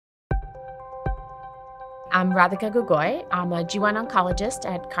I'm Radhika Gogoi. I'm a GYN oncologist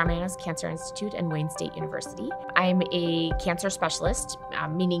at Karmanos Cancer Institute and Wayne State University. I'm a cancer specialist,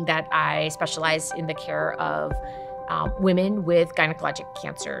 meaning that I specialize in the care of women with gynecologic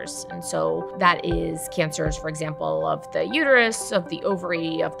cancers. And so that is cancers, for example, of the uterus, of the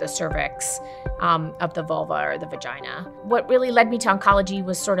ovary, of the cervix, of the vulva or the vagina. What really led me to oncology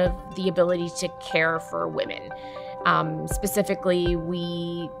was sort of the ability to care for women. Specifically,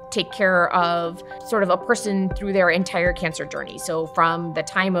 we take care of sort of a person through their entire cancer journey. So from the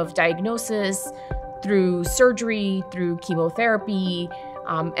time of diagnosis, through surgery, through chemotherapy,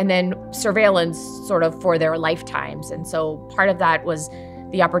 and then surveillance sort of for their lifetimes. And so part of that was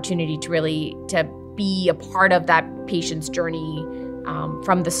the opportunity to really to be a part of that patient's journey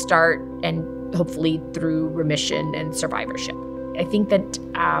from the start and hopefully through remission and survivorship. I think that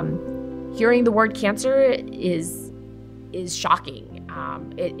hearing the word cancer is shocking.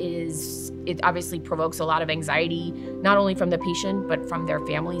 It obviously provokes a lot of anxiety, not only from the patient, but from their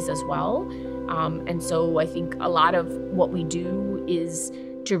families as well. And so I think a lot of what we do is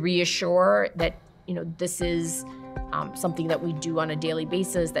to reassure that, this is something that we do on a daily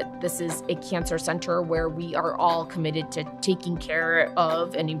basis, that this is a cancer center where we are all committed to taking care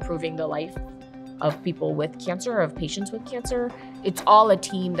of and improving the life of people with cancer, of patients with cancer. It's all a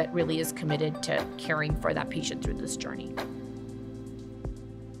team that really is committed to caring for that patient through this journey.